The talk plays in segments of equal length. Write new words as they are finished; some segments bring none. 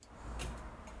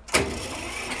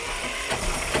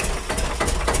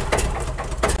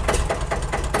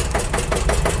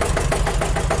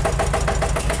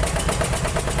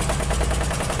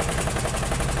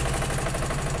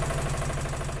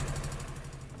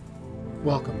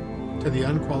Welcome to the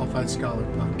Unqualified Scholar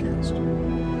Podcast.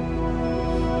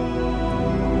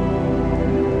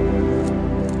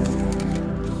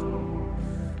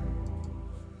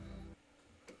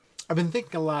 I've been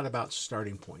thinking a lot about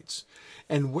starting points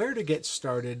and where to get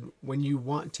started when you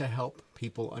want to help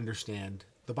people understand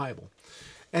the Bible.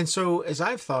 And so, as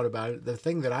I've thought about it, the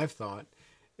thing that I've thought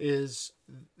is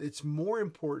it's more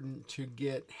important to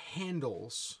get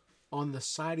handles on the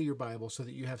side of your Bible so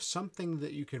that you have something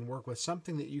that you can work with,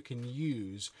 something that you can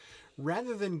use,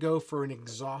 rather than go for an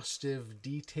exhaustive,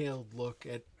 detailed look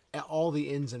at all the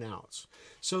ins and outs.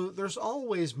 So there's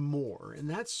always more, and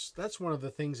that's one of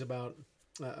the things about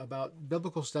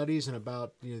biblical studies and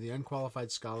about the unqualified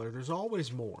scholar. There's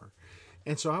always more.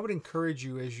 And so I would encourage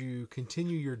you, as you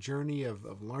continue your journey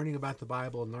of learning about the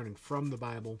Bible and learning from the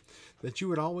Bible, that you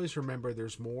would always remember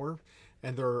there's more,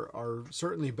 and there are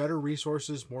certainly better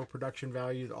resources, more production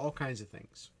value, all kinds of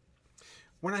things.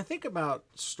 When I think about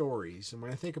stories, and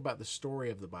when I think about the story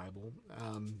of the Bible,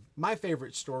 my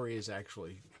favorite story is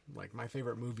actually, like, my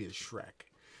favorite movie is Shrek.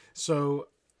 So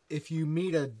if you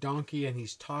meet a donkey and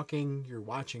he's talking, you're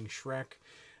watching Shrek.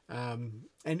 And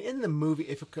in the movie,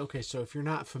 if you're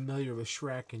not familiar with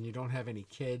Shrek and you don't have any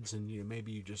kids, and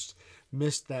maybe you just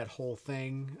missed that whole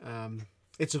thing,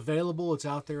 it's available. It's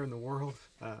out there in the world.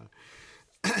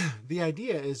 The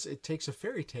idea is it takes a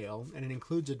fairy tale and it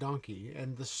includes a donkey,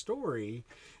 and the story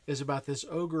is about this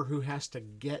ogre who has to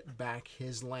get back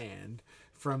his land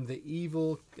from the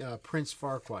evil Prince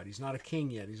Farquaad. He's not a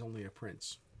king yet; he's only a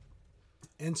prince.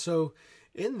 And so,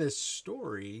 in this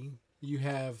story, you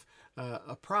have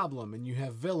a problem, and you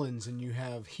have villains, and you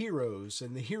have heroes,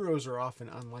 and the heroes are often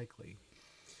unlikely.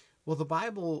 Well, the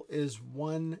Bible is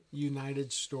one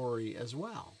united story as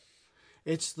well.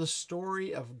 It's the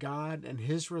story of God and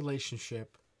his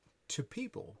relationship to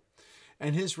people,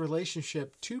 and his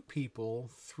relationship to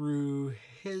people through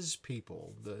his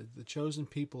people, the chosen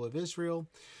people of Israel,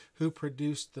 who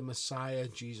produced the Messiah,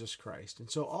 Jesus Christ. And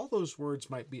so all those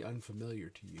words might be unfamiliar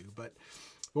to you, but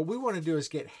what we want to do is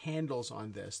get handles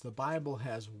on this. The Bible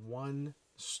has one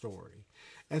story.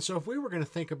 And so if we were going to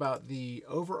think about the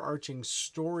overarching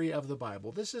story of the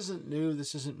Bible, this isn't new,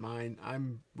 this isn't mine.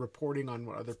 I'm reporting on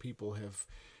what other people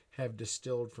have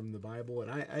distilled from the Bible,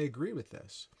 and I agree with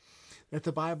this, that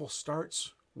the Bible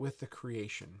starts with the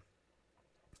creation.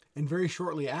 And very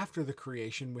shortly after the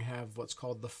creation, we have what's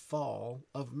called the fall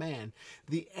of man,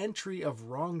 the entry of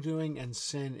wrongdoing and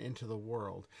sin into the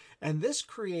world. And this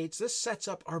sets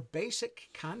up our basic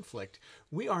conflict.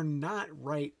 We are not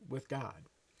right with God.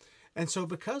 And so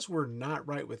because we're not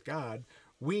right with God,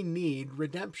 we need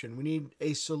redemption. We need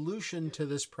a solution to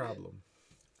this problem.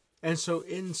 And so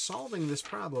in solving this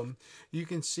problem, you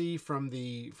can see from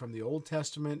the Old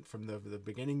Testament, from the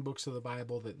beginning books of the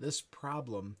Bible, that this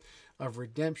problem of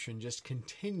redemption just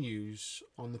continues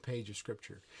on the page of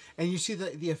Scripture. And you see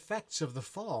the effects of the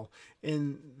fall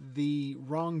in the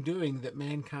wrongdoing that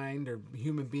mankind or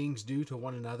human beings do to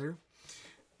one another.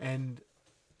 And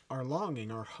our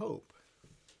longing, our hope,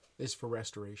 is for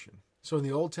restoration. So in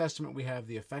the Old Testament, we have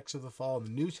the effects of the fall. In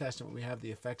the New Testament, we have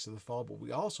the effects of the fall, but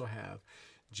we also have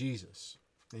Jesus.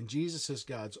 And Jesus is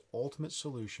God's ultimate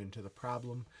solution to the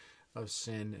problem of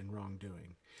sin and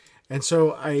wrongdoing. And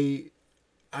so I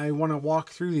want to walk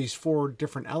through these four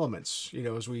different elements,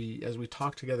 as we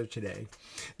talk together today.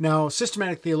 Now,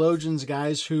 systematic theologians,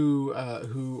 guys who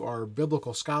are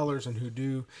biblical scholars and who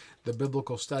do the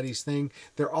biblical studies thing,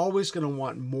 they're always going to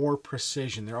want more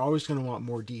precision. They're always going to want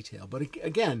more detail. But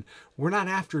again, we're not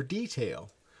after detail.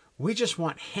 We just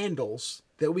want handles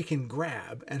that we can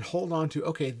grab and hold on to.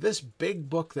 Okay, this big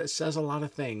book that says a lot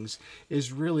of things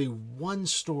is really one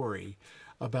story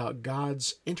about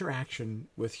God's interaction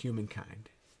with humankind.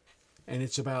 And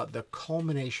it's about the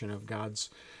culmination of God's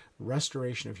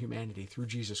restoration of humanity through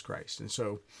Jesus Christ. And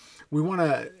so we want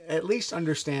to at least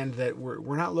understand that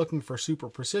we're not looking for super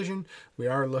precision. We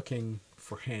are looking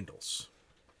for handles.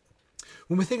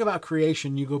 When we think about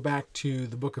creation, you go back to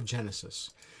the book of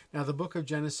Genesis. Now, the book of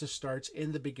Genesis starts,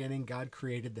 in the beginning, God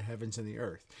created the heavens and the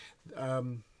earth.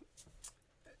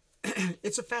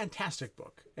 It's a fantastic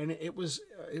book, and it was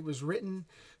written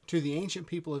to the ancient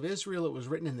people of Israel. It was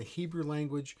written in the Hebrew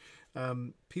language.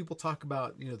 People talk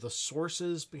about the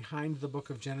sources behind the book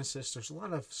of Genesis. There's a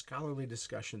lot of scholarly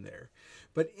discussion there.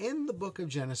 But in the book of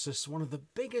Genesis, one of the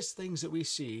biggest things that we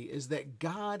see is that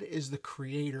God is the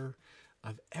creator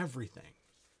of everything.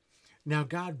 Now,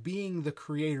 God being the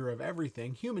creator of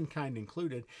everything, humankind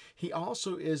included, he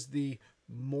also is the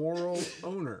moral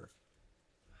owner.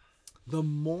 The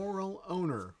moral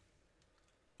owner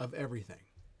of everything.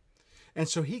 And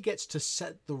so he gets to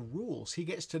set the rules. He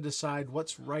gets to decide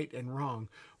what's right and wrong.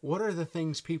 What are the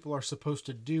things people are supposed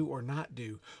to do or not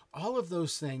do? All of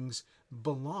those things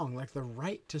belong, like the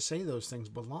right to say those things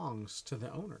belongs to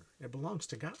the owner. It belongs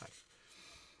to God.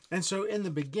 And so in the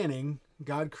beginning,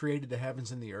 God created the heavens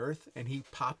and the earth, and he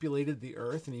populated the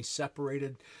earth, and he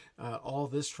separated all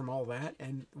this from all that.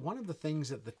 And one of the things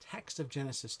that the text of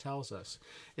Genesis tells us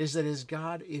is that as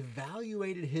God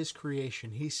evaluated his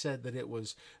creation, he said that it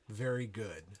was very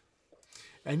good.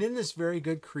 And in this very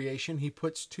good creation, he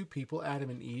puts two people, Adam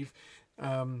and Eve.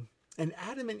 And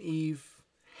Adam and Eve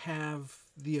have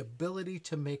the ability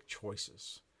to make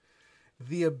choices,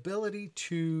 the ability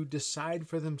to decide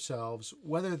for themselves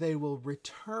whether they will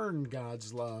return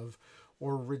God's love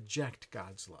or reject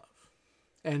God's love.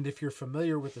 And if you're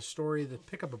familiar with the story, then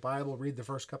pick up a Bible, read the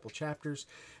first couple chapters,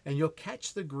 and you'll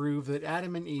catch the groove that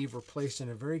Adam and Eve were placed in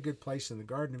a very good place in the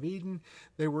Garden of Eden.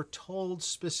 They were told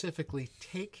specifically,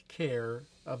 take care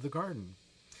of the garden.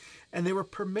 And they were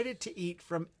permitted to eat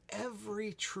from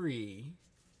every tree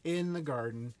in the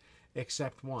garden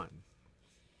except one,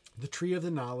 the tree of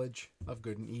the knowledge of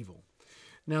good and evil.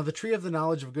 Now, the tree of the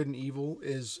knowledge of good and evil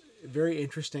is very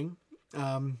interesting.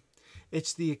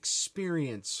 It's the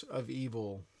experience of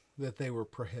evil that they were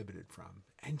prohibited from.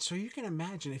 And so you can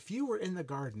imagine if you were in the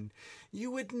garden,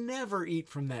 you would never eat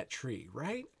from that tree,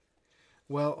 right?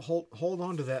 Well, hold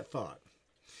on to that thought.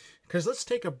 Because let's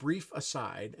take a brief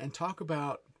aside and talk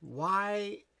about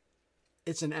why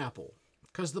it's an apple.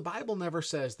 Because the Bible never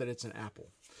says that it's an apple.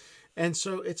 And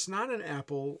so it's not an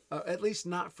apple, at least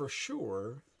not for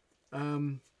sure,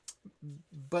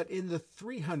 but in the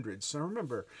 300s. So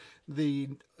remember, the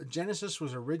Genesis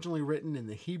was originally written in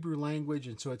the Hebrew language,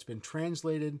 and so it's been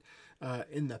translated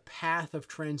in the path of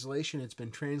translation. It's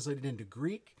been translated into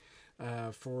Greek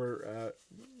for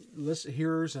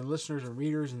hearers and listeners and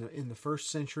readers in the first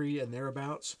century and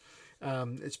thereabouts.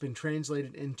 It's been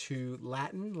translated into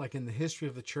Latin, like in the history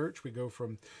of the church. We go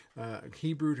from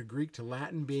Hebrew to Greek to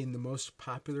Latin being the most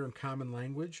popular and common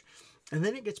language. And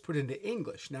then it gets put into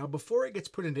English. Now, before it gets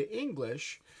put into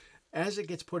English, as it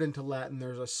gets put into Latin,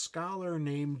 there's a scholar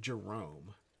named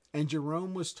Jerome. And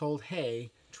Jerome was told,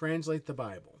 hey, translate the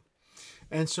Bible.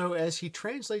 And so as he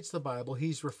translates the Bible,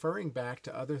 he's referring back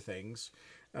to other things.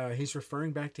 He's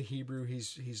referring back to Hebrew.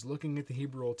 He's looking at the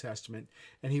Hebrew Old Testament,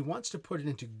 and he wants to put it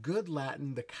into good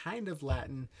Latin, the kind of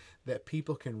Latin that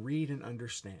people can read and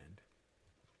understand.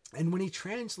 And when he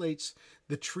translates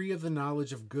the tree of the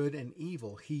knowledge of good and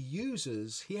evil, he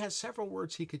has several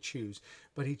words he could choose,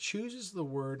 but he chooses the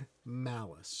word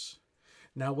malice.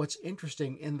 Now, what's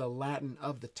interesting in the Latin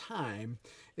of the time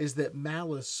is that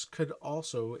malice could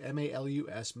also,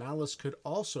 M-A-L-U-S, malice could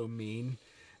also mean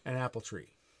an apple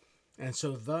tree. And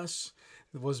so thus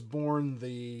was born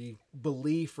the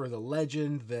belief or the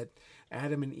legend that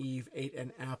Adam and Eve ate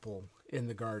an apple in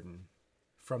the garden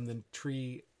from the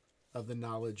tree of the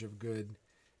knowledge of good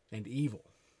and evil.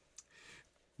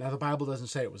 Now, the Bible doesn't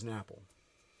say it was an apple.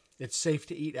 It's safe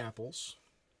to eat apples.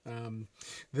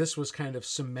 This was kind of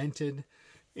cemented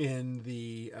in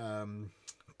the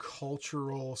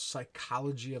cultural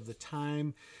psychology of the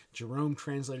time. Jerome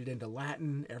translated into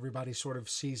Latin. Everybody sort of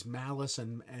sees malice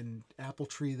and apple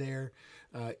tree there.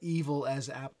 Evil as,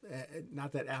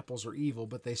 not that apples are evil,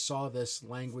 but they saw this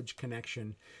language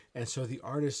connection. And so the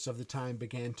artists of the time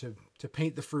began to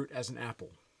paint the fruit as an apple.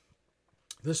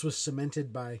 This was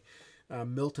cemented by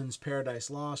Milton's Paradise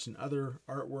Lost and other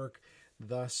artwork,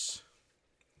 thus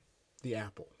the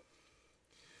apple.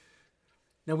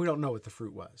 Now, we don't know what the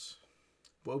fruit was,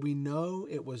 but we know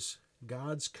it was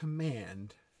God's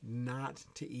command not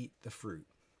to eat the fruit.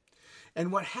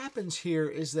 And what happens here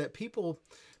is that people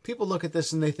look at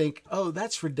this and they think, oh,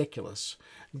 that's ridiculous.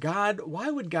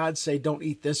 Why would God say don't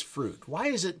eat this fruit? Why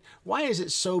is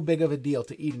it so big of a deal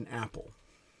to eat an apple?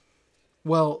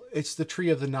 Well, it's the tree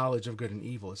of the knowledge of good and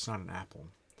evil. It's not an apple.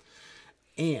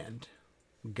 And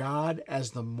God,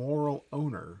 as the moral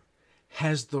owner,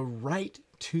 has the right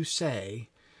to say,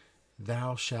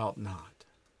 thou shalt not.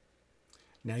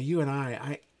 Now, you and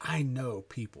I know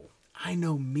people. I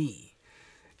know me.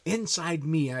 Inside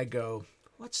me, I go,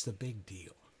 what's the big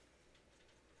deal?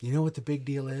 You know what the big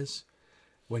deal is?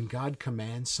 When God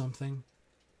commands something,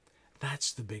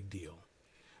 that's the big deal.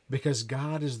 Because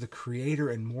God is the creator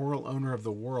and moral owner of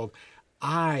the world.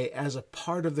 I, as a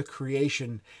part of the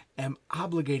creation, am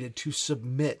obligated to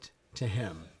submit to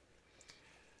him.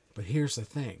 But here's the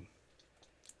thing.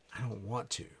 I don't want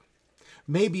to.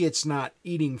 Maybe it's not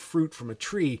eating fruit from a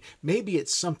tree. Maybe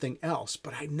it's something else.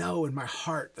 But I know in my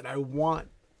heart that I want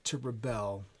to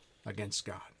rebel against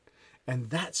God. And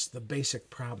that's the basic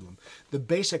problem. The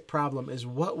basic problem is,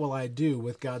 what will I do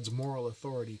with God's moral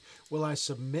authority? Will I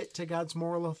submit to God's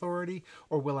moral authority,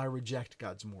 or will I reject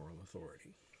God's moral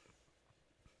authority?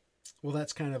 Well,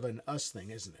 that's kind of an us thing,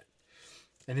 isn't it?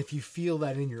 And if you feel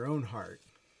that in your own heart,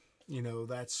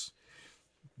 that's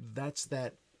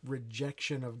that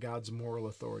rejection of God's moral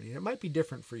authority. And it might be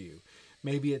different for you.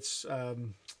 Maybe it's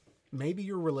maybe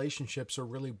your relationships are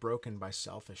really broken by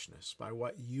selfishness, by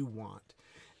what you want,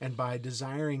 and by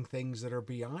desiring things that are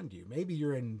beyond you. Maybe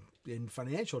you're in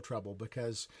financial trouble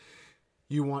because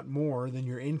you want more than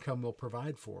your income will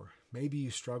provide for. Maybe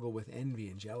you struggle with envy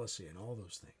and jealousy and all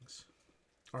those things.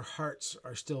 Our hearts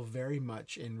are still very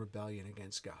much in rebellion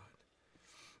against God.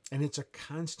 And it's a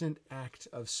constant act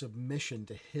of submission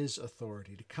to his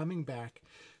authority, to coming back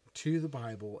to the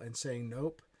Bible and saying,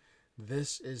 nope,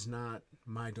 this is not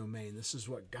my domain. This is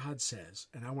what God says,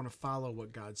 and I want to follow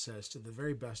what God says to the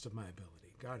very best of my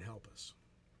ability. God help us.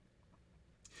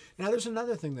 Now, there's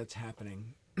another thing that's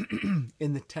happening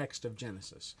in the text of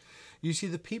Genesis. You see,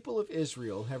 the people of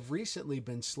Israel have recently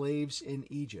been slaves in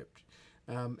Egypt.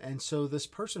 And so this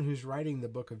person who's writing the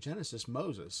book of Genesis,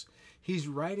 Moses, he's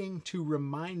writing to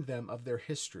remind them of their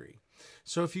history.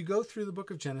 So if you go through the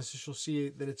book of Genesis, you'll see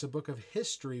that it's a book of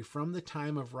history from the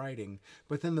time of writing,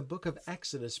 but then the book of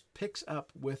Exodus picks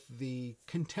up with the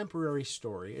contemporary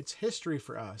story. It's history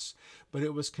for us, but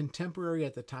it was contemporary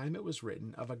at the time it was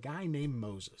written, of a guy named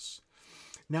Moses.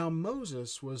 Now,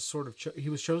 Moses was he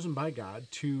was chosen by God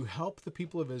to help the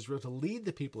people of Israel, to lead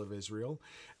the people of Israel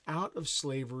out of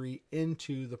slavery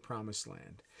into the promised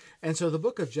land. And so the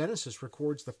book of Genesis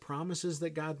records the promises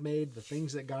that God made, the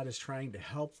things that God is trying to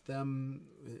help them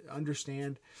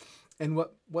understand. And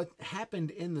what happened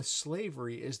in the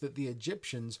slavery is that the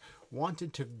Egyptians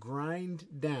wanted to grind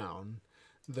down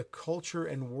the culture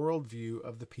and worldview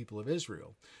of the people of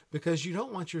Israel, because you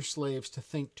don't want your slaves to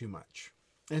think too much.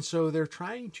 And so they're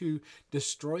trying to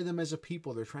destroy them as a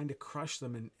people. They're trying to crush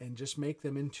them and just make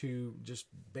them into just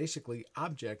basically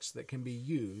objects that can be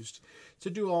used to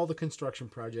do all the construction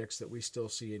projects that we still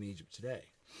see in Egypt today.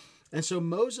 And so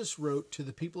Moses wrote to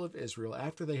the people of Israel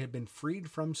after they had been freed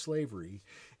from slavery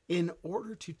in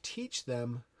order to teach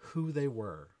them who they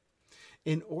were,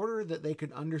 in order that they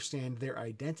could understand their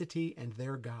identity and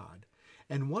their God.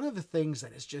 And one of the things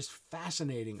that is just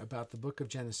fascinating about the book of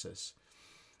Genesis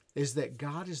is that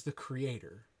God is the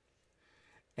creator,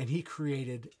 and he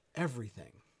created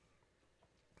everything.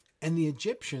 And the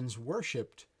Egyptians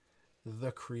worshiped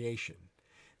the creation.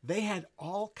 They had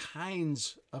all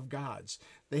kinds of gods.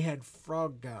 They had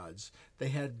frog gods. They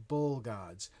had bull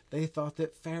gods. They thought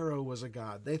that Pharaoh was a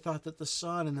god. They thought that the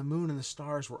sun and the moon and the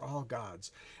stars were all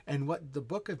gods. And what the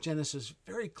book of Genesis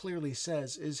very clearly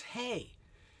says is, hey,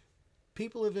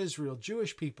 people of Israel,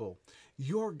 Jewish people,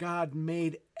 your God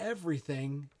made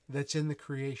everything that's in the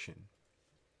creation.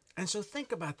 And so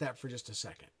think about that for just a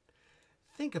second.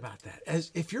 Think about that.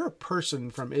 As if you're a person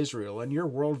from Israel and your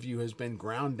worldview has been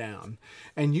ground down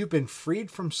and you've been freed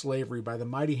from slavery by the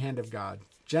mighty hand of God.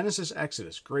 Genesis,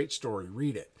 Exodus, great story.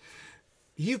 Read it.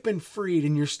 You've been freed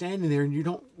and you're standing there and you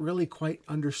don't really quite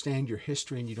understand your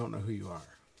history and you don't know who you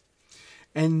are.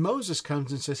 And Moses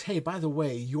comes and says, hey, by the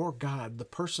way, your God, the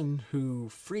person who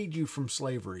freed you from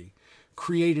slavery,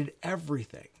 created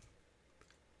everything,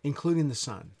 including the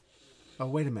sun. Oh,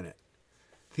 wait a minute.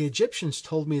 The Egyptians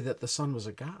told me that the sun was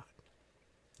a god.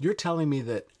 You're telling me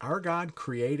that our God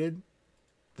created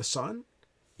the sun?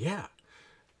 Yeah.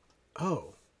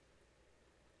 Oh.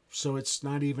 So it's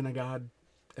not even a god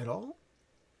at all?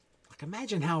 Like,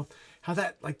 imagine how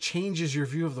that changes your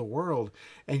view of the world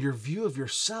and your view of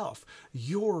yourself.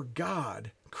 Your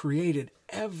God created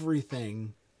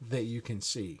everything that you can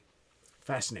see.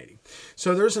 Fascinating.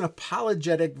 So there's an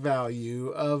apologetic value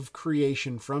of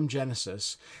creation from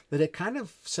Genesis that it kind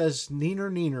of says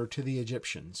neener to the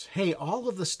Egyptians. Hey, all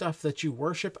of the stuff that you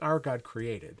worship, our God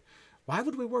created. Why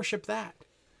would we worship that?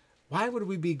 Why would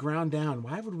we be ground down?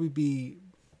 Why would we be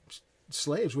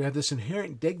slaves? We have this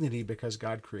inherent dignity because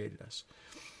God created us.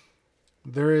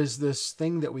 There is this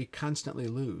thing that we constantly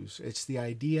lose. It's the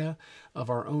idea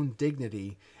of our own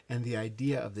dignity and the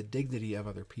idea of the dignity of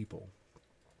other people.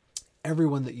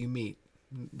 Everyone that you meet,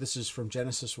 this is from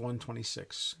Genesis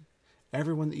 1:26,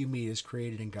 everyone that you meet is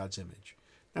created in God's image.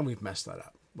 And we've messed that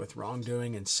up with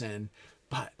wrongdoing and sin,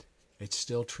 but it's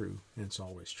still true, and it's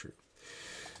always true.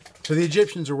 So the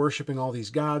Egyptians are worshiping all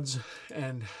these gods,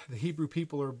 and the Hebrew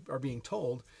people are being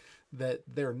told that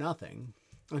they're nothing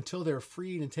until they're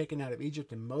freed and taken out of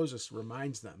Egypt, and Moses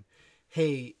reminds them,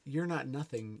 hey, you're not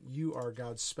nothing. You are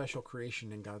God's special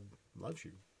creation, and God loves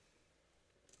you.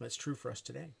 That's true for us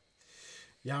today.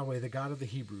 Yahweh, the God of the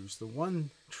Hebrews, the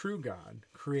one true God,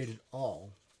 created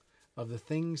all of the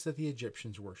things that the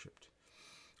Egyptians worshipped.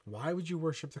 Why would you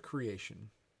worship the creation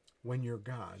when your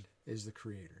God is the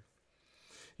creator?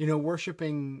 You know,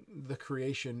 worshiping the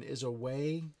creation is a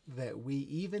way that we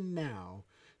even now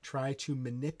try to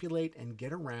manipulate and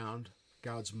get around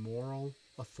God's moral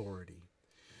authority.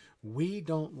 We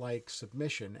don't like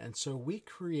submission, and so we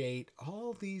create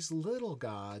all these little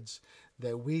gods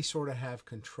that we sort of have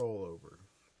control over.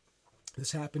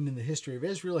 This happened in the history of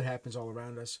Israel. It happens all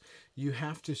around us. You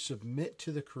have to submit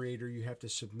to the Creator. You have to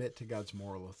submit to God's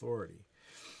moral authority.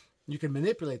 You can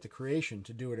manipulate the creation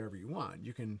to do whatever you want.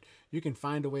 You can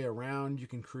find a way around. You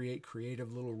can create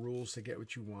creative little rules to get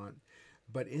what you want.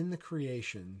 But in the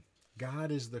creation,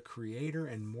 God is the creator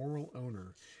and moral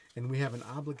owner, and we have an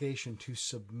obligation to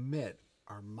submit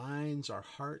our minds, our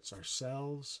hearts,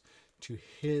 ourselves to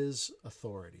His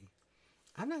authority.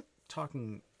 I'm not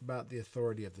talking about the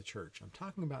authority of the church. I'm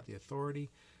talking about the authority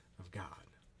of God.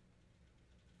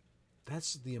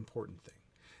 That's the important thing.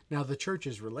 Now, the church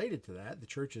is related to that. The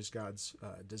church is God's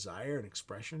desire and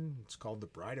expression. It's called the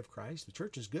bride of Christ. The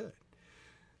church is good.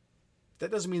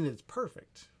 That doesn't mean that it's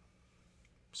perfect.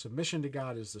 Submission to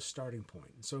God is the starting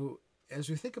point. So as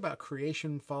we think about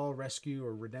creation, fall, rescue,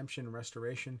 or redemption and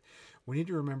restoration, we need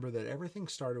to remember that everything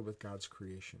started with God's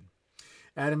creation.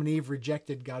 Adam and Eve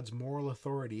rejected God's moral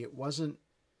authority. It wasn't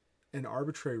an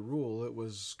arbitrary rule. It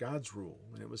was God's rule,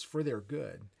 and it was for their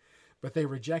good. But they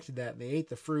rejected that, and they ate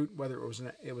the fruit, whether it was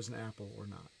an apple or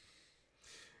not.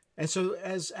 And so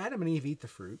as Adam and Eve eat the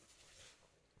fruit,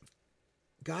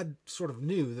 God sort of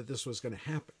knew that this was going to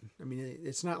happen. I mean,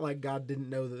 it's not like God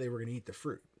didn't know that they were going to eat the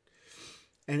fruit.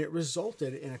 And it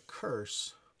resulted in a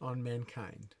curse on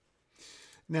mankind.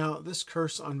 Now, this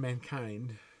curse on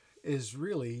mankind is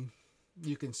really,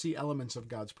 you can see elements of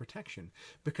God's protection,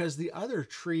 because the other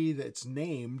tree that's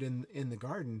named in the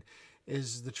garden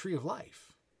is the tree of life.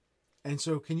 And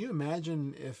so can you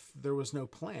imagine if there was no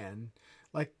plan?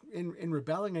 Like in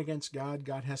rebelling against God,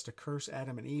 God has to curse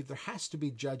Adam and Eve. There has to be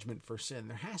judgment for sin.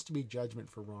 There has to be judgment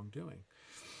for wrongdoing.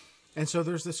 And so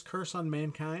there's this curse on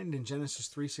mankind. In Genesis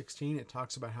 3:16, it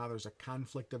talks about how there's a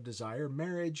conflict of desire.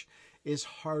 Marriage is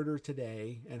harder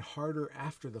today and harder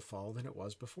after the fall than it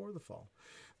was before the fall.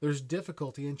 There's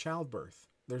difficulty in childbirth.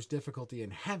 There's difficulty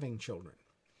in having children.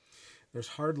 There's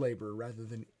hard labor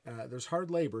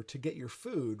to get your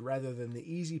food rather than the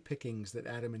easy pickings that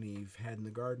Adam and Eve had in the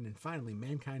garden. And finally,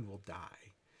 mankind will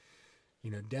die.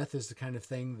 You know, death is the kind of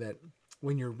thing that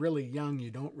when you're really young, you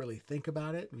don't really think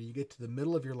about it. When you get to the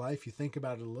middle of your life, you think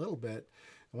about it a little bit.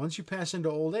 And once you pass into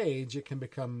old age, it can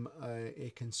become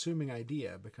a consuming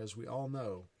idea, because we all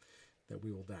know that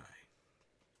we will die.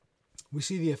 We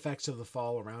see the effects of the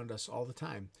fall around us all the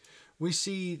time. We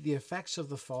see the effects of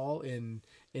the fall in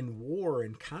war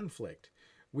and conflict.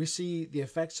 We see the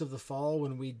effects of the fall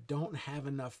when we don't have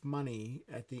enough money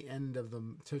at the end of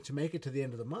to make it to the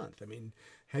end of the month. I mean,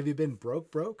 have you been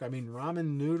broke? I mean,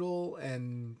 ramen noodle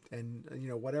and you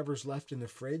know, whatever's left in the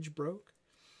fridge broke.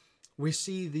 We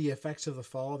see the effects of the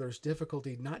fall. There's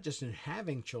difficulty not just in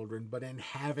having children, but in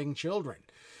having children.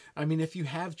 I mean, if you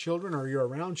have children or you're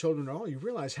around children at all, you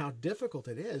realize how difficult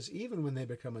it is, even when they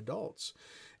become adults,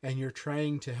 and you're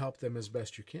trying to help them as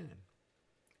best you can.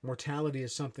 Mortality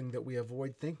is something that we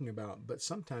avoid thinking about, but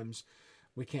sometimes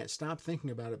we can't stop thinking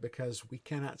about it because we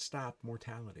cannot stop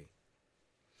mortality.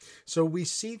 So we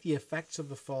see the effects of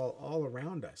the fall all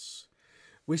around us.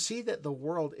 We see that the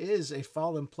world is a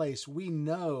fallen place. We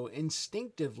know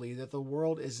instinctively that the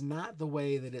world is not the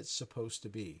way that it's supposed to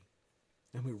be.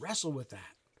 And we wrestle with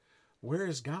that. Where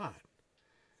is God?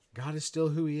 God is still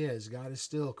who He is. God is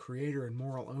still creator and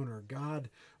moral owner. God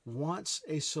wants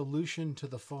a solution to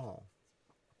the fall.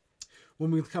 When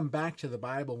we come back to the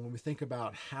Bible, when we think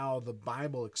about how the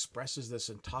Bible expresses this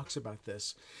and talks about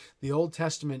this, the Old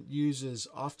Testament uses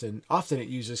often it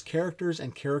uses characters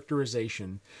and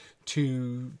characterization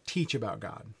to teach about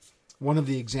God. One of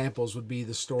the examples would be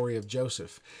the story of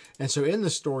Joseph. And so in the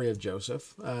story of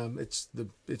Joseph, it's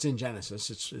in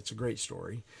Genesis. It's a great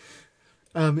story.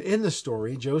 In the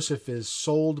story, Joseph is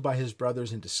sold by his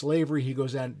brothers into slavery. He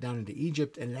goes down into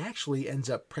Egypt, and it actually ends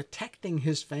up protecting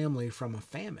his family from a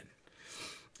famine.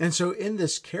 And so in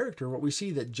this character, what we see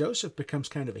that Joseph becomes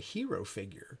kind of a hero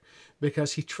figure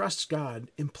because he trusts God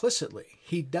implicitly.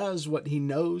 He does what he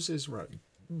knows is right.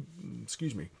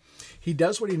 He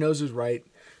does what he knows is right,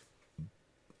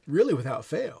 really without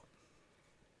fail.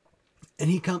 And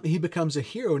he becomes a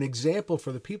hero, an example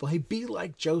for the people. Hey, be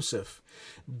like Joseph.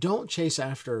 Don't chase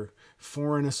after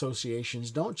foreign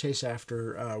associations. Don't chase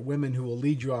after women who will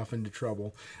lead you off into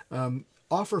trouble.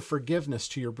 Offer forgiveness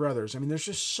to your brothers. I mean, there's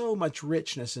just so much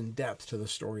richness and depth to the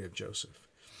story of Joseph.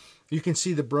 You can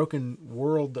see the broken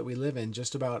world that we live in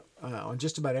just about on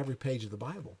just about every page of the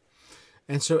Bible.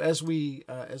 And so as we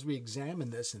examine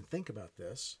this and think about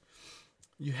this,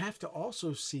 you have to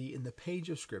also see in the page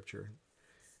of Scripture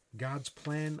God's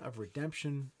plan of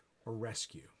redemption or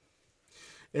rescue.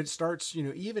 It starts,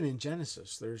 even in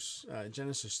Genesis. There's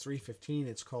Genesis 3:15.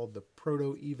 It's called the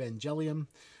Proto-Evangelium,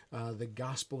 the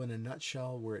gospel in a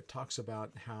nutshell, where it talks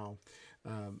about how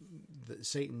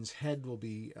Satan's head will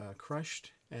be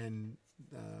crushed, and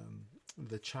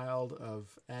the child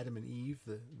of Adam and Eve,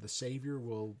 the Savior,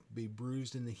 will be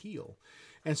bruised in the heel.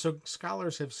 And so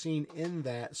scholars have seen in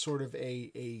that sort of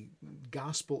a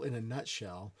gospel in a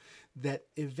nutshell that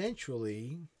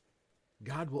eventually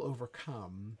God will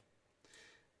overcome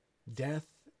death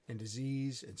and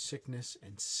disease and sickness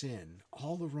and sin.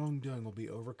 All the wrongdoing will be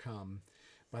overcome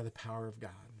by the power of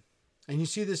God. And you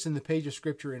see this in the page of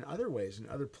Scripture in other ways, in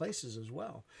other places as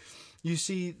well. You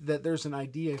see that there's an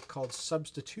idea called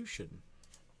substitution.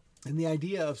 And the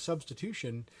idea of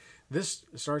substitution, this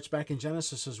starts back in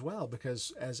Genesis as well,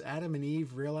 because as Adam and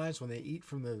Eve realize when they eat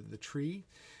from the tree,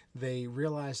 they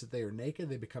realize that they are naked,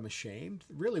 they become ashamed.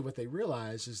 Really what they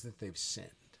realize is that they've sinned.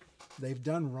 They've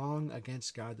done wrong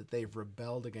against God, that they've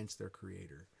rebelled against their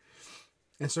Creator.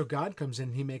 And so God comes in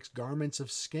and he makes garments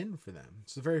of skin for them.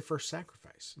 It's the very first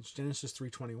sacrifice. It's Genesis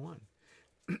 3:21.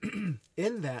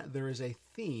 In that, there is a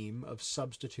theme of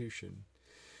substitution,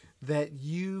 that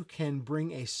you can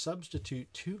bring a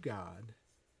substitute to God.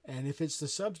 And if it's the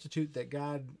substitute that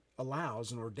God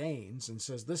allows and ordains and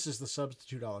says, this is the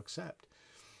substitute I'll accept,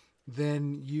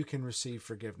 then you can receive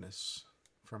forgiveness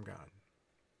from God.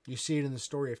 You see it in the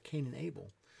story of Cain and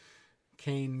Abel.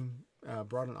 Cain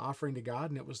brought an offering to God,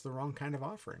 and it was the wrong kind of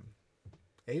offering.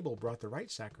 Abel brought the right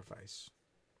sacrifice.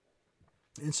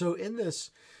 And so in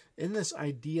this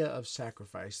idea of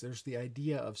sacrifice, there's the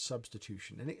idea of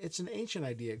substitution. And it's an ancient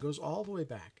idea. It goes all the way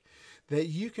back, that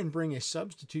you can bring a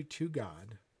substitute to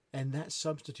God, and that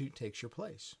substitute takes your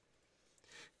place.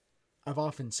 I've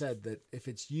often said that if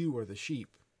it's you or the sheep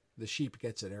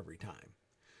gets it every time.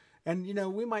 And,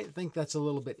 we might think that's a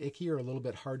little bit icky or a little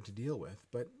bit hard to deal with,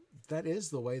 but that is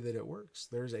the way that it works.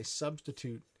 There's a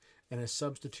substitute and a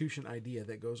substitution idea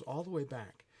that goes all the way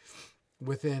back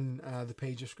within the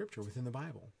page of Scripture, within the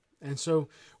Bible. And so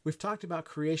we've talked about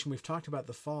creation, we've talked about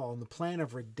the fall, and the plan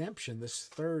of redemption, this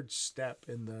third step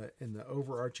in the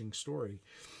overarching story,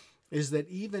 is that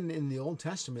even in the Old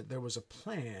Testament, there was a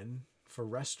plan for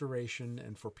restoration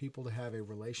and for people to have a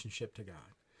relationship to God.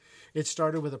 It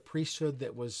started with a priesthood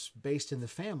that was based in the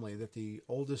family, that the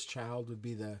oldest child would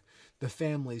be the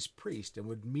family's priest and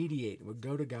would mediate and would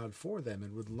go to God for them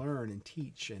and would learn and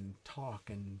teach and talk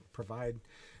and provide,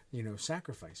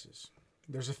 sacrifices.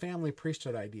 There's a family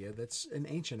priesthood idea that's an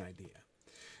ancient idea.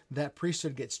 That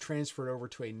priesthood gets transferred over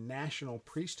to a national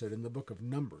priesthood in the book of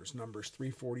Numbers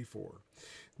 3:44.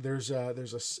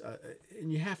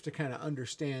 And you have to kind of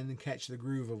understand and catch the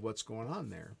groove of what's going on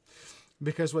there.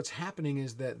 Because what's happening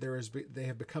is that they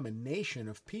have become a nation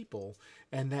of people,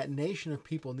 and that nation of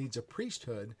people needs a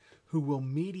priesthood who will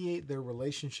mediate their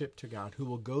relationship to God, who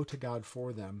will go to God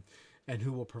for them, and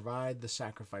who will provide the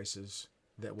sacrifices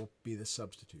that will be the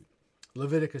substitute.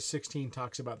 Leviticus 16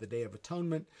 talks about the Day of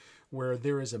Atonement, where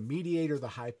there is a mediator, the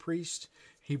high priest.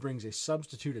 He brings a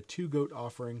substitute, a two-goat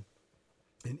offering,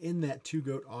 and in that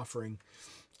two-goat offering,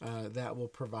 that will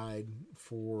provide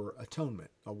for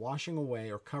atonement, a washing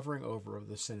away or covering over of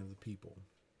the sin of the people.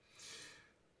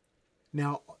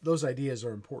 Now, those ideas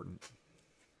are important.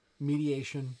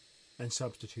 Mediation and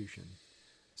substitution.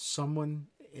 Someone,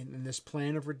 in this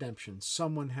plan of redemption,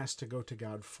 someone has to go to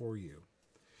God for you.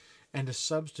 And a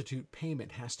substitute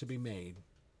payment has to be made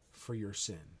for your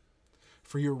sin,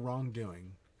 for your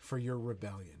wrongdoing, for your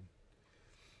rebellion.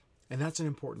 And that's an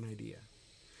important idea.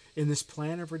 In this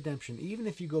plan of redemption, even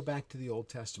if you go back to the Old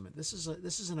Testament, this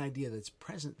is an idea that's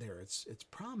present there. It's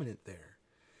prominent there,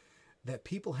 that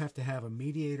people have to have a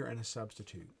mediator and a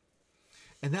substitute.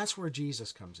 And that's where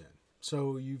Jesus comes in.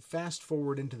 So you fast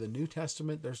forward into the New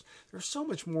Testament, there's so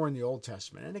much more in the Old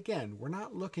Testament. And again, we're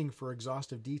not looking for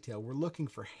exhaustive detail. We're looking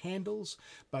for handles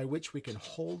by which we can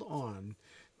hold on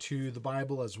to the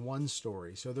Bible as one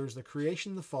story. So there's the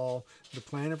creation, the fall, the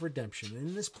plan of redemption. And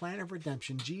in this plan of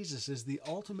redemption, Jesus is the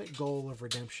ultimate goal of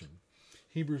redemption.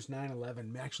 Hebrews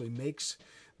 9:11 actually makes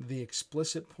the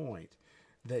explicit point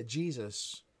that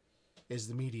Jesus is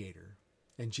the mediator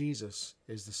and Jesus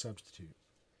is the substitute.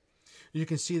 You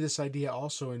can see this idea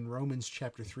also in Romans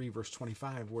chapter 3, verse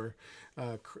 25, where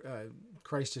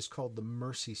Christ is called the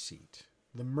mercy seat.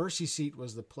 The mercy seat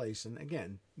was the place, and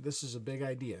again, this is a big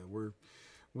idea.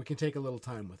 we can take a little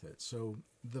time with it. So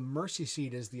the mercy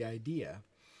seat is the idea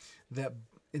that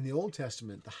in the Old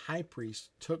Testament, the high priest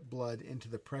took blood into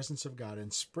the presence of God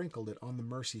and sprinkled it on the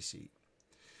mercy seat.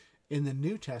 In the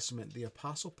New Testament, the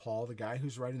Apostle Paul, the guy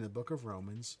who's writing the book of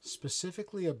Romans,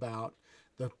 specifically about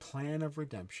the plan of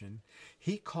redemption,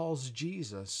 he calls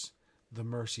Jesus the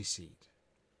mercy seat.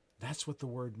 That's what the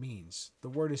word means. The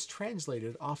word is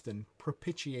translated often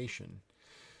propitiation.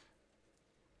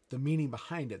 The meaning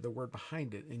behind it, the word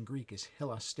behind it in Greek is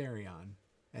hilasterion,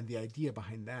 and the idea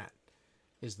behind that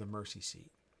is the mercy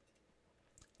seat.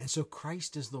 And so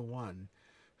Christ is the one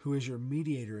who is your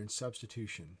mediator and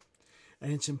substitution.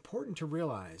 And it's important to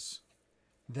realize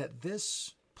that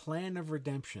this plan of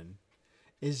redemption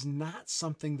is not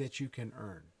something that you can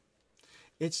earn.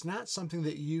 It's not something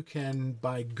that you can,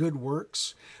 by good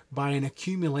works, by an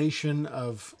accumulation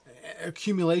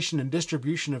and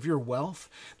distribution of your wealth.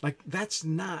 Like, that's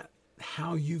not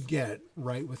how you get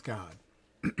right with God.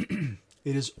 It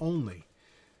is only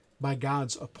by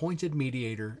God's appointed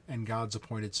mediator and God's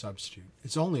appointed substitute.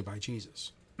 It's only by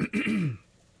Jesus.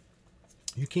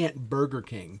 You can't Burger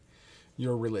King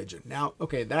your religion. Now,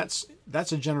 okay, that's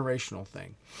a generational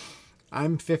thing.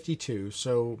 I'm 52,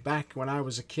 so back when I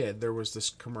was a kid, there was this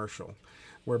commercial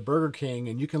where Burger King,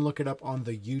 and you can look it up on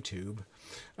the YouTube,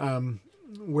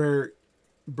 where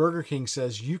Burger King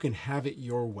says you can have it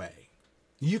your way.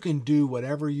 You can do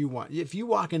whatever you want. If you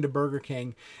walk into Burger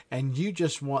King and you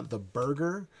just want the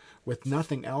burger with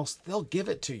nothing else, they'll give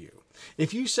it to you.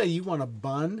 If you say you want a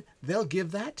bun, they'll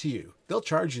give that to you. They'll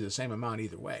charge you the same amount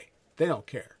either way. They don't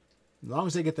care, as long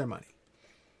as they get their money.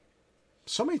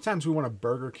 So many times we want to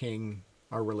Burger King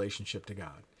our relationship to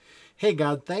God. Hey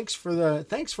God, thanks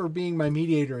for being my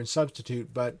mediator and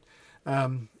substitute, but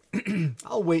I'll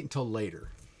wait until later.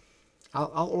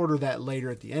 I'll order that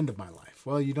later at the end of my life.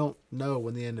 Well, you don't know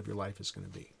when the end of your life is going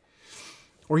to be.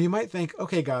 Or you might think,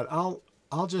 okay, God, I'm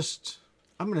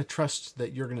going to trust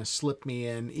that you're going to slip me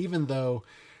in, even though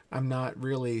I'm not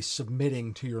really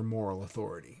submitting to your moral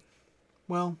authority.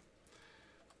 Well,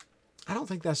 I don't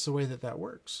think that's the way that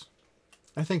works.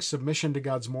 I think submission to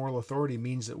God's moral authority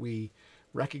means that we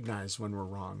recognize when we're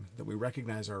wrong, that we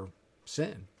recognize our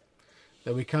sin,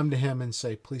 that we come to him and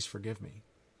say, please forgive me.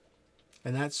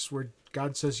 And that's where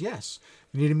God says, yes,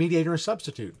 you need a mediator or a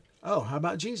substitute. Oh, how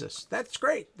about Jesus? That's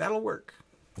great. That'll work.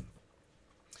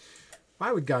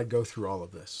 Why would God go through all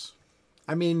of this?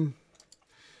 I mean,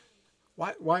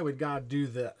 why would God do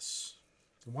this?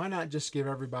 Why not just give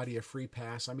everybody a free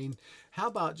pass? I mean, how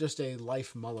about just a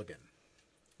life mulligan?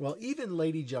 Well, even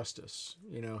Lady Justice,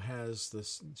 has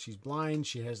this, she's blind,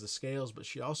 she has the scales, but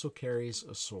she also carries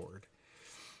a sword.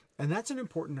 And that's an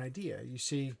important idea. You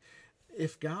see,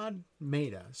 if God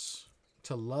made us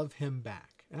to love him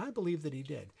back, and I believe that he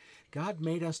did, God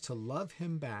made us to love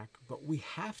him back, but we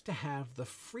have to have the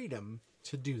freedom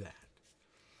to do that.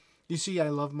 You see, I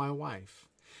love my wife,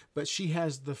 but she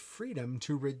has the freedom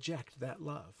to reject that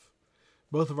love.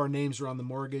 Both of our names are on the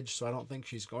mortgage, so I don't think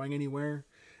she's going anywhere.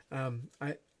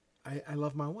 I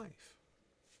love my wife.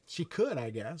 She could, I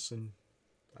guess, and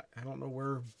I don't know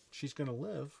where she's going to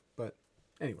live, but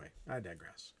anyway, I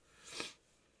digress.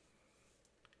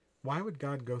 Why would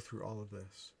God go through all of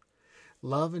this?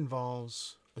 Love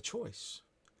involves a choice,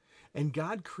 and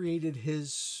God created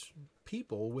his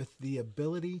people with the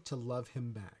ability to love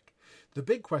him back. The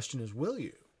big question is, will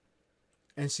you?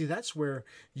 And see, that's where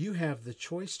you have the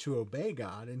choice to obey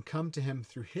God and come to him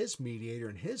through his mediator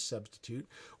and his substitute,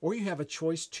 or you have a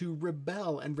choice to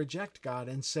rebel and reject God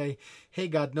and say, hey,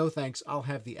 God, no thanks, I'll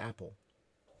have the apple.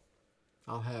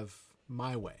 I'll have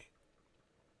my way.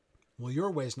 Well,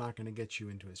 your way is not going to get you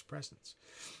into his presence.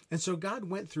 And so God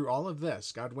went through all of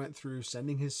this. God went through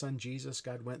sending his son Jesus.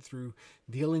 God went through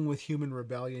dealing with human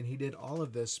rebellion. He did all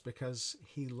of this because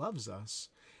he loves us.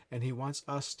 And he wants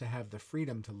us to have the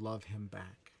freedom to love him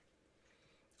back.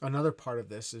 Another part of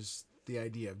this is the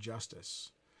idea of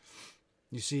justice.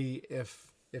 You see,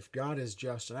 if God is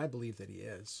just, and I believe that he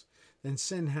is, then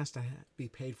sin has to be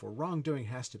paid for. Wrongdoing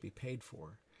has to be paid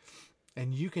for.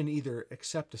 And you can either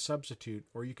accept a substitute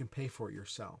or you can pay for it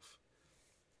yourself.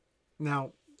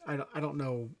 Now, I don't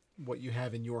know what you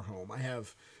have in your home. I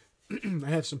have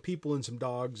some people and some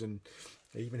dogs, and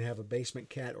I even have a basement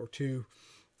cat or two.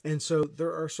 And so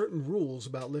there are certain rules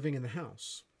about living in the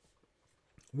house.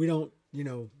 We don't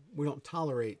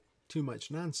tolerate too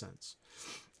much nonsense.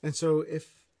 And so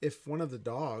if one of the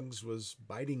dogs was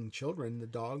biting children, the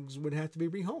dogs would have to be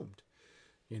rehomed.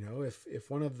 If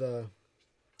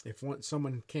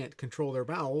someone can't control their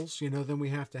bowels, then we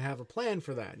have to have a plan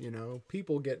for that.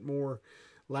 People get more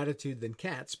latitude than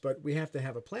cats, but we have to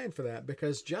have a plan for that,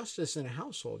 because justice in a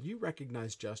household, you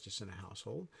recognize justice in a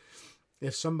household.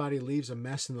 If somebody leaves a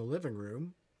mess in the living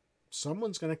room,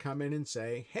 someone's going to come in and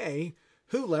say, hey,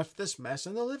 who left this mess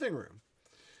in the living room?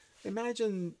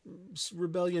 Imagine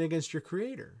rebellion against your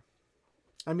creator.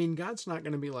 I mean, God's not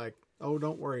going to be like, oh,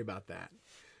 don't worry about that.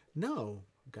 No,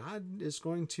 God is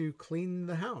going to clean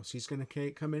the house. He's going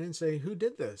to come in and say, who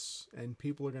did this? And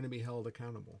people are going to be held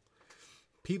accountable.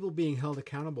 People being held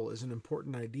accountable is an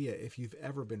important idea if you've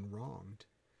ever been wronged.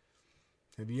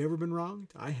 Have you ever been wronged?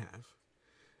 I have.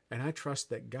 And I trust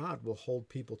that God will hold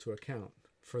people to account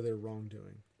for their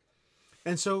wrongdoing.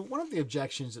 And so one of the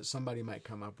objections that somebody might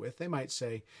come up with, they might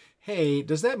say, hey,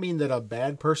 does that mean that a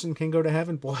bad person can go to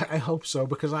heaven? Boy, I hope so,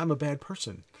 because I'm a bad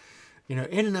person. You know,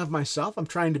 in and of myself, I'm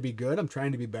trying to be good. I'm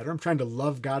trying to be better. I'm trying to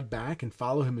love God back and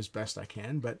follow him as best I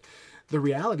can. But the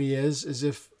reality is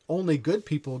if only good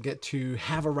people get to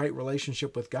have a right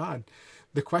relationship with God,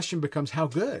 the question becomes how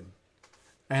good?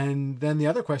 And then the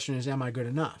other question is, am I good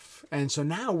enough? And so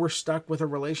now we're stuck with a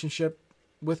relationship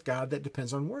with God that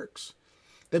depends on works.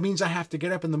 That means I have to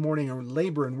get up in the morning and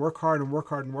labor and work hard and work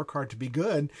hard and work hard to be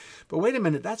good. But wait a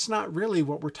minute, that's not really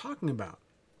what we're talking about.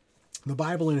 The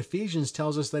Bible in Ephesians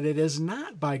tells us that it is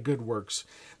not by good works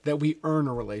that we earn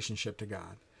a relationship to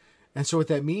God. And so what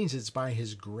that means is by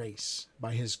his grace,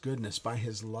 by his goodness, by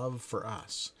his love for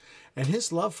us. And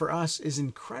his love for us is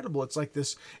incredible. It's like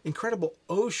this incredible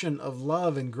ocean of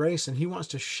love and grace, and he wants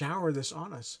to shower this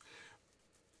on us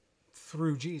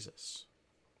through Jesus.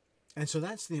 And so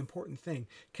that's the important thing.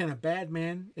 Can a bad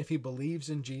man, if he believes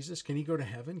in Jesus, can he go to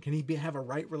heaven? Can he have a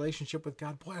right relationship with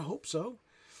God? Boy, I hope so.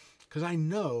 Because I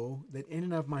know that in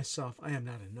and of myself, I am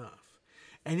not enough.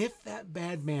 And if that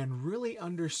bad man really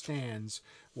understands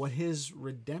what his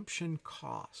redemption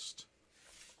cost,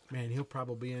 man, he'll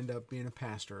probably end up being a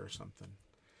pastor or something.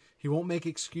 He won't make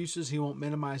excuses. He won't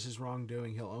minimize his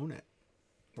wrongdoing. He'll own it,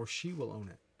 or she will own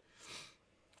it.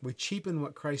 We cheapen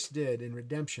what Christ did in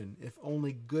redemption if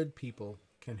only good people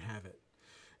can have it.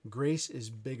 Grace is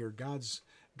bigger. God's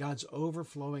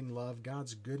overflowing love,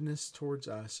 God's goodness towards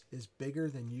us is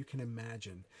bigger than you can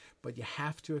imagine. But you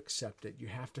have to accept it. You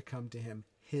have to come to him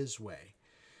his way.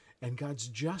 And God's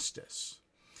justice,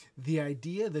 the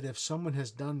idea that if someone has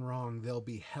done wrong, they'll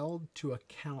be held to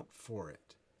account for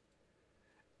it.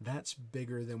 That's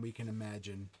bigger than we can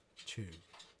imagine too.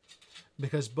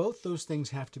 Because both those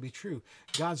things have to be true.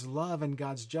 God's love and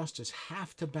God's justice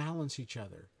have to balance each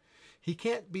other. He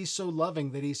can't be so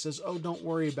loving that he says, oh, don't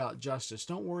worry about justice.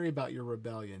 Don't worry about your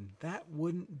rebellion. That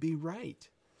wouldn't be right.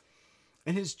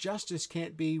 And his justice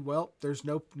can't be, well, there's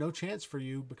no chance for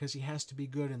you, because he has to be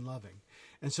good and loving.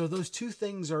 And so those two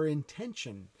things are in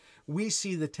tension. We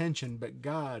see the tension, but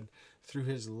God, through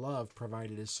his love,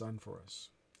 provided his son for us.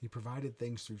 He provided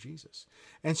things through Jesus.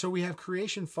 And so we have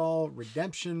creation, fall,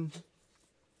 redemption,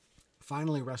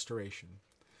 finally restoration.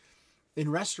 In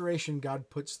restoration, God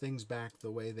puts things back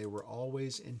the way they were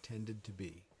always intended to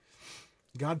be.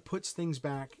 God puts things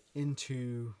back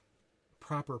into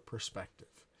proper perspective.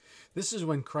 This is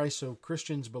when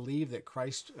Christians believe that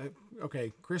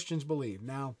Christians believe.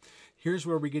 Now, here's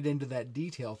where we get into that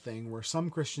detail thing where some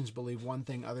Christians believe one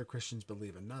thing, other Christians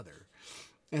believe another.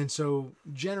 And so,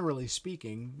 generally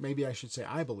speaking, maybe I should say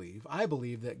I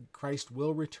believe that Christ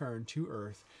will return to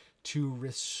earth to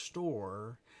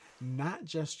restore not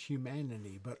just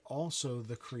humanity, but also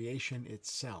the creation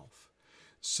itself,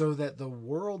 so that the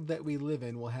world that we live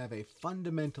in will have a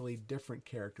fundamentally different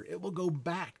character. It will go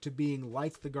back to being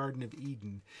like the Garden of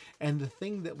Eden. And the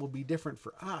thing that will be different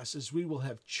for us is we will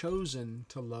have chosen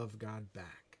to love God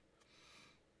back.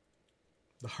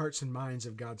 The hearts and minds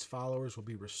of God's followers will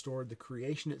be restored. The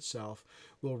creation itself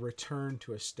will return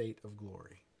to a state of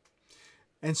glory.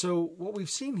 And so what we've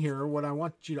seen here, what I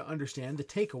want you to understand, the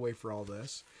takeaway for all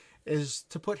this, is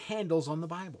to put handles on the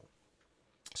Bible.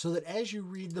 So that as you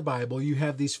read the Bible, you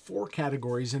have these four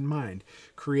categories in mind: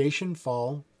 creation,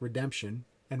 fall, redemption,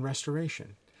 and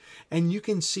restoration. And you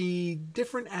can see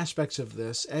different aspects of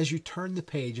this as you turn the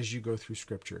page, as you go through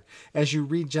Scripture, as you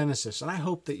read Genesis, and I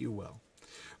hope that you will.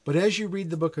 But as you read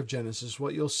the book of Genesis,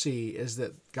 what you'll see is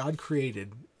that God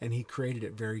created, and he created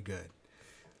it very good.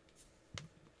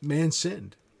 Man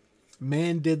sinned.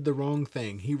 Man did the wrong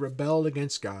thing. He rebelled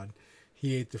against God.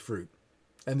 He ate the fruit.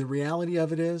 And the reality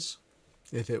of it is,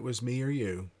 if it was me or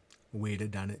you, we'd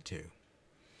have done it too.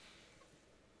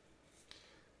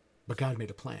 But God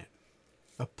made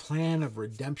a plan of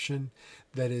redemption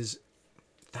that is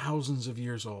thousands of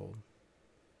years old.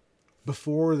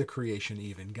 Before the creation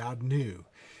even, God knew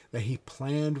that he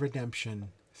planned redemption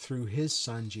through his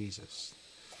son, Jesus.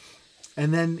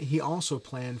 And then he also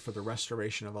planned for the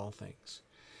restoration of all things.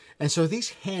 And so these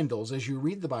handles, as you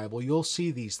read the Bible, you'll see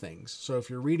these things. So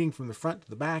if you're reading from the front to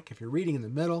the back, if you're reading in the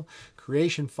middle,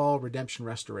 creation, fall, redemption,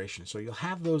 restoration. So you'll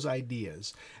have those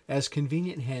ideas as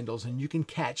convenient handles, and you can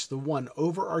catch the one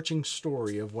overarching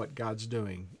story of what God's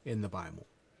doing in the Bible.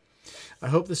 I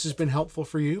hope this has been helpful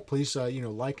for you. Please,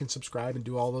 like and subscribe and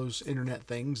do all those internet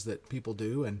things that people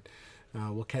do, and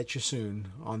we'll catch you soon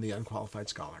on The Unqualified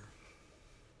Scholar.